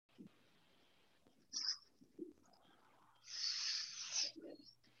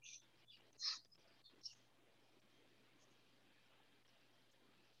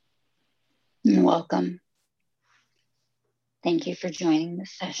and welcome. Thank you for joining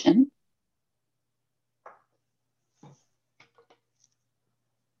this session.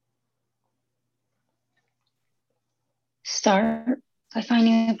 Start by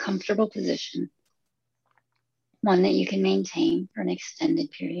finding a comfortable position, one that you can maintain for an extended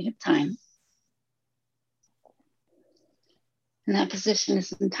period of time. And that position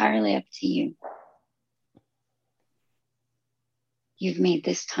is entirely up to you. You've made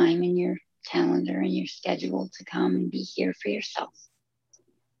this time in your calendar and your schedule to come and be here for yourself.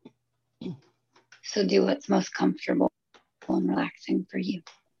 So do what's most comfortable and relaxing for you.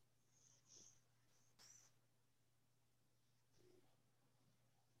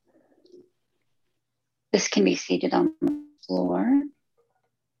 This can be seated on the floor,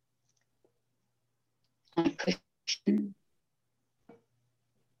 on a cushion,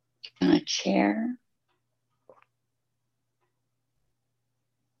 on a chair.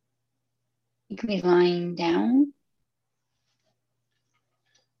 You can be lying down,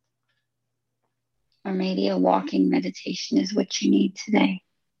 or maybe a walking meditation is what you need today.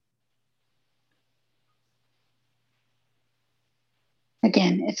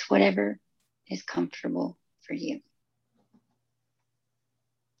 Again, it's whatever is comfortable for you.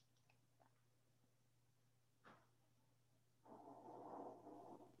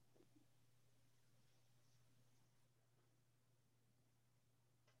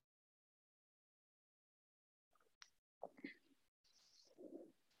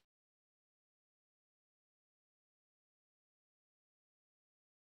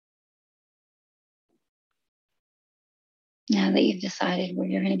 Now that you've decided where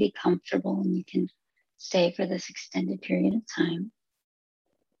you're going to be comfortable and you can stay for this extended period of time,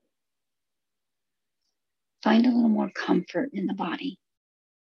 find a little more comfort in the body.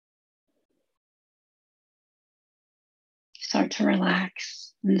 Start to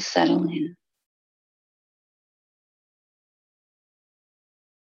relax and settle in.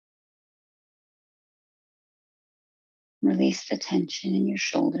 Release the tension in your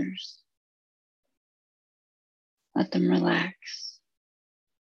shoulders. Let them relax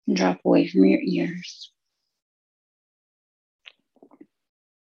and drop away from your ears.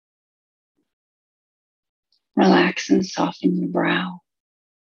 Relax and soften your brow.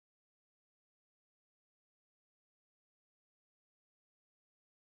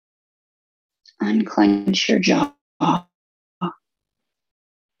 Unclench your jaw.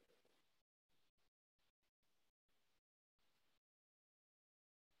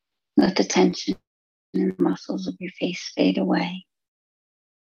 Let the tension in the muscles of your face fade away.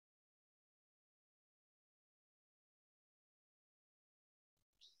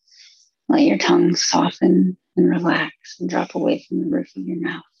 Let your tongue soften and relax and drop away from the roof of your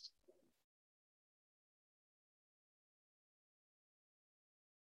mouth.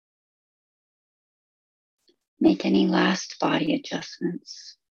 Make any last body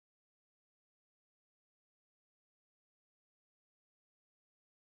adjustments.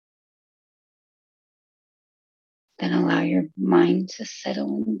 Then allow your mind to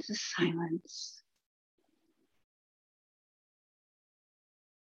settle into silence.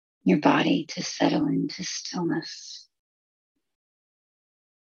 Your body to settle into stillness.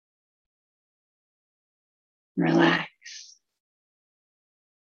 Relax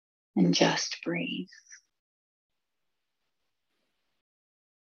and just breathe.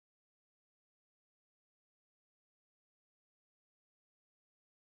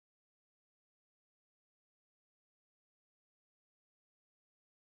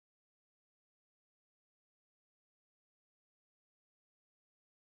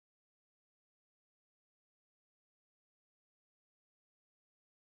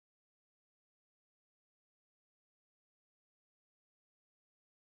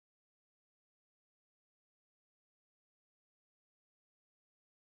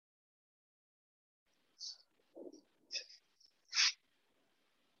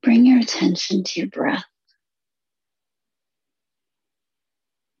 Bring your attention to your breath.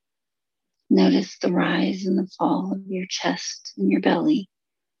 Notice the rise and the fall of your chest and your belly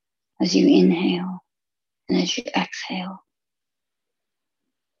as you inhale and as you exhale.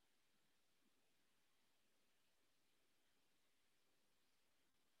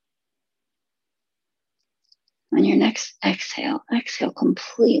 On your next exhale, exhale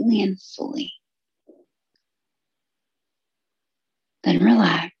completely and fully. Then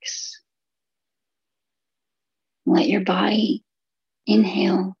relax. Let your body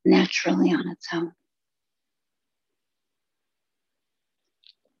inhale naturally on its own.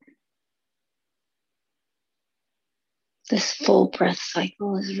 This full breath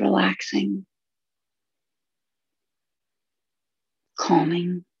cycle is relaxing,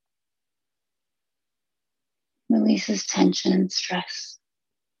 calming, releases tension and stress.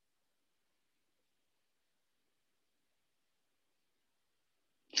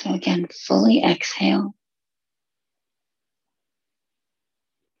 So again, fully exhale.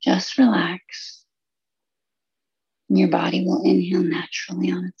 Just relax. And your body will inhale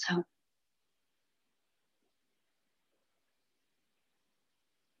naturally on its own.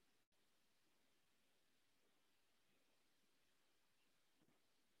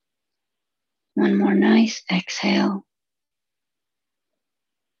 One more nice exhale.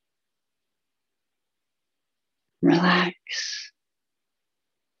 Relax.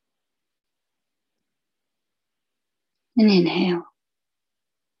 And inhale.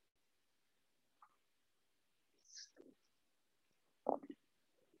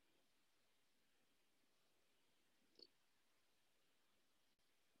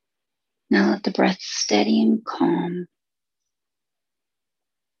 Now let the breath steady and calm.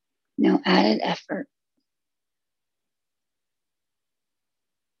 No added effort.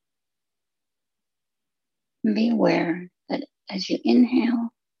 And be aware that as you inhale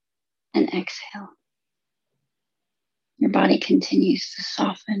and exhale, your body continues to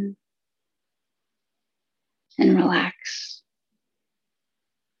soften and relax.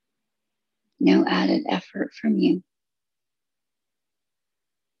 No added effort from you.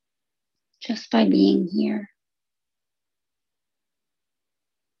 Just by being here,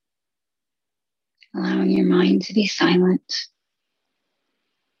 allowing your mind to be silent,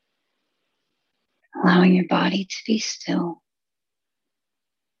 allowing your body to be still.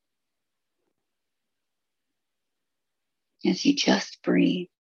 As you just breathe,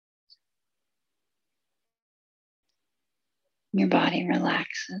 your body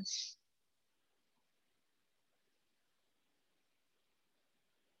relaxes.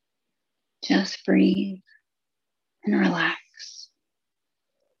 Just breathe and relax.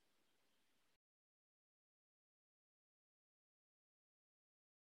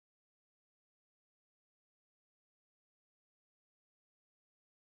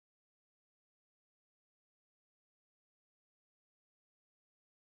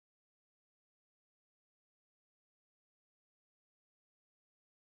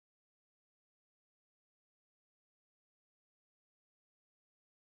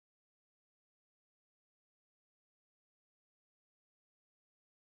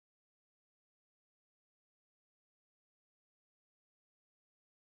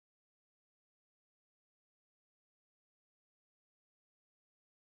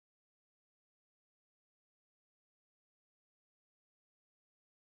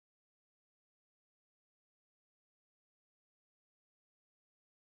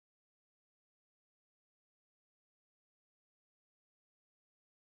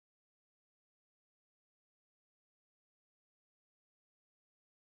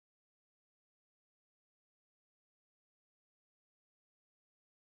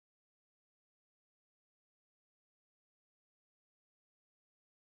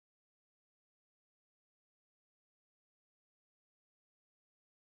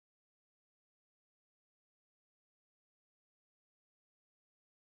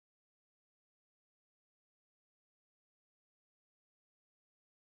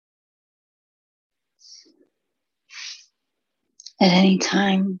 At any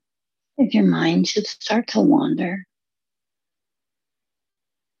time, if your mind should start to wander,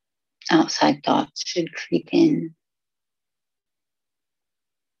 outside thoughts should creep in,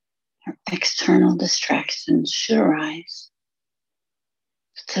 or external distractions should arise,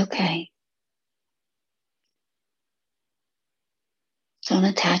 it's okay. Don't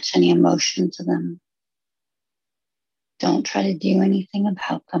attach any emotion to them. Don't try to do anything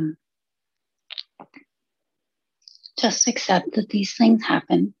about them. Just accept that these things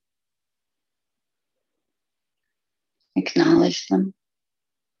happen. Acknowledge them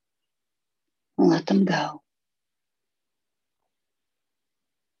and let them go.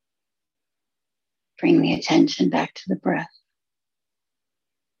 Bring the attention back to the breath.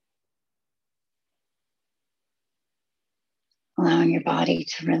 Allowing your body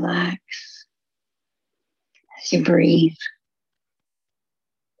to relax as you breathe.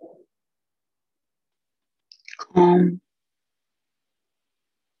 Calm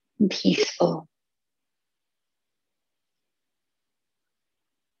and peaceful.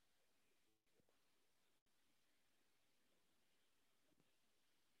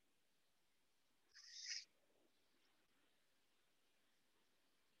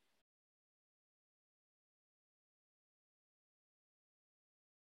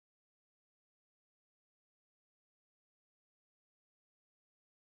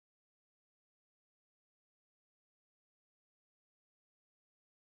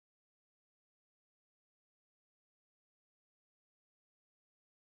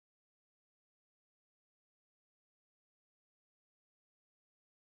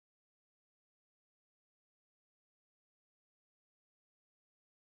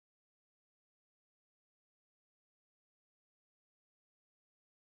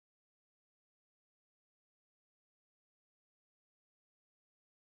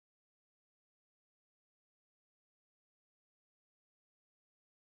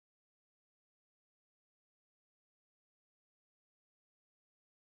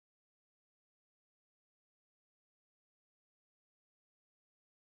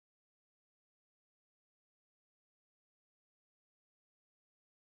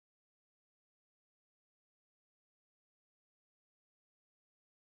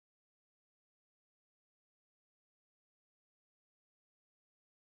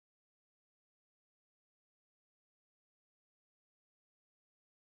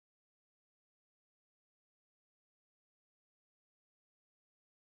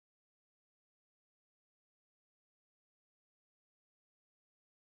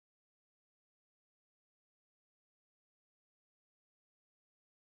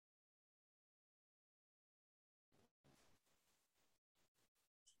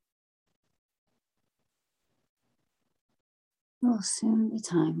 It will soon be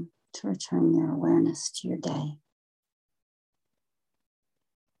time to return your awareness to your day.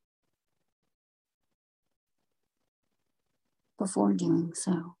 Before doing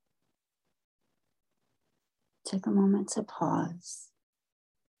so, take a moment to pause.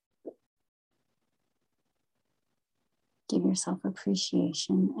 Give yourself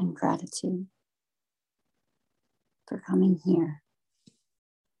appreciation and gratitude for coming here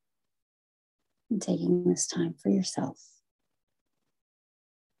and taking this time for yourself.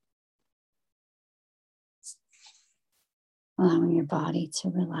 Allowing your body to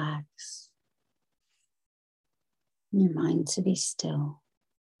relax, and your mind to be still.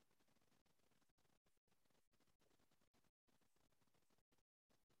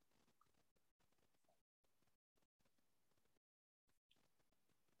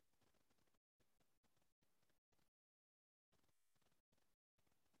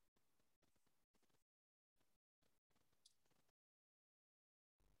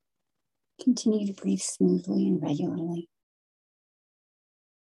 Continue to breathe smoothly and regularly.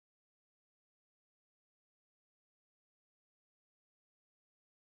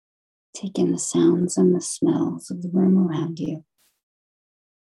 Take in the sounds and the smells of the room around you.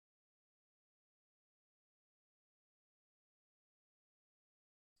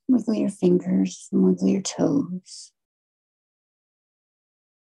 Wiggle your fingers and wiggle your toes.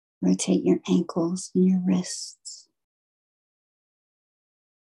 Rotate your ankles and your wrists.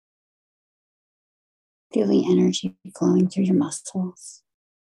 Feel the energy flowing through your muscles.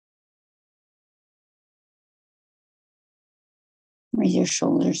 Raise your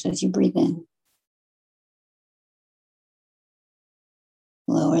shoulders as you breathe in.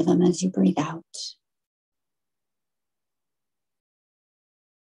 Lower them as you breathe out.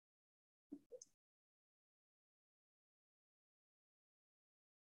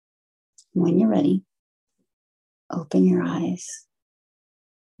 When you're ready, open your eyes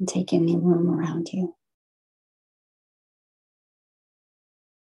and take in the room around you.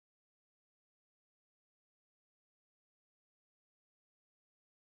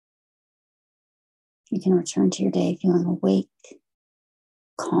 You can return to your day feeling awake,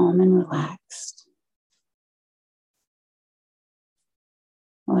 calm, and relaxed.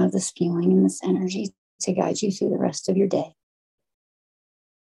 Allow this feeling and this energy to guide you through the rest of your day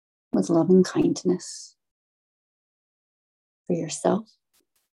with loving kindness for yourself,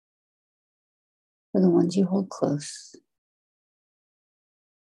 for the ones you hold close,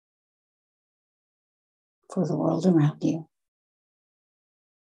 for the world around you.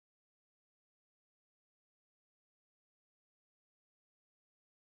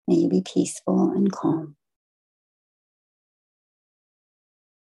 May you be peaceful and calm.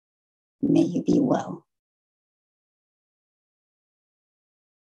 May you be well.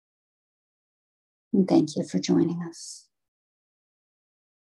 And thank you for joining us.